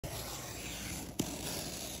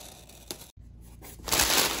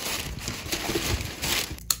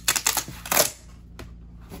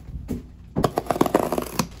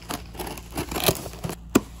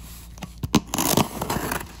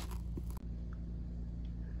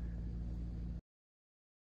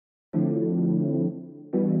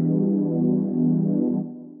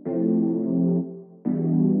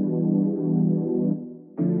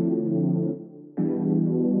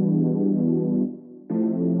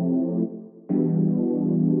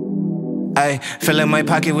Ay, filling my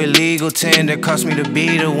pocket with legal tender, cost me to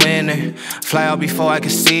be the winner. Fly out before I can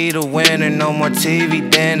see the winner, no more TV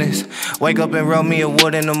dinners. Wake up and roll me a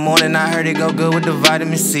wood in the morning, I heard it go good with the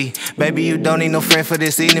vitamin C. Baby, you don't need no friend for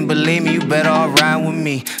this evening, believe me, you better all ride with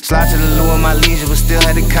me. Slide to the loo in my leisure, but still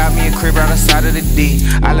had to cop me a crib right outside of the D.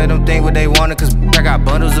 I let them think what they wanted, cause I got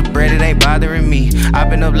bundles of bread, it ain't bothering me. I've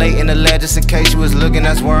been up late in the lab just in case you was looking,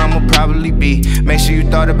 that's where I'ma probably be. Make sure you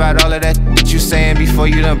thought about all of that you saying before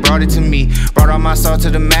you done brought it to me. Brought all my salt to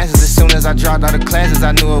the masses, as soon as I dropped out of classes,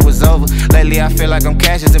 I knew it was over. Lately I feel like I'm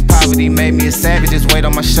cashes in poverty, made me a savage, this weight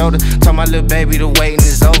on my shoulder. Told my little baby the waiting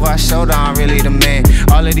is over, I showed her I'm really the man.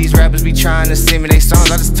 All of these rappers be trying to send me they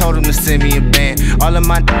songs, I just told them to send me a band. All of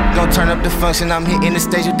my gon' turn up the function, I'm hitting the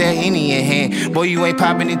stage with that Henny in hand. Boy, you ain't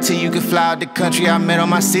popping until you can fly out the country, I met on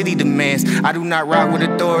my city demands. I do not rock with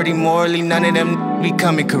authority, morally none of them be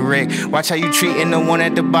coming correct. Watch how you treating the one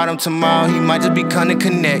at the bottom, tomorrow he might just be coming to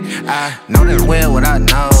connect. I know that well what I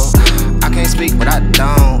know, I can't speak what I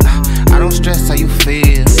don't. I don't stress how you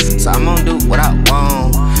feel, so I'm gonna do what I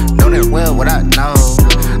want. Know that well what I know,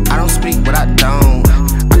 I don't speak what I don't.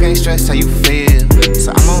 I can't stress how you feel,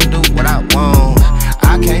 so I'm gonna do what I want.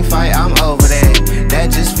 I can't fight, I'm over that,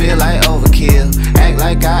 that just feel like overkill. Act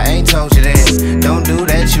like I ain't told you that, don't do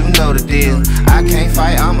that, you know the deal. I can't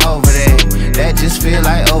fight, I'm over that, that just feel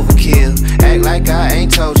like overkill. Act like I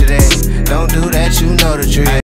ain't told you that, don't do that, you know the drill.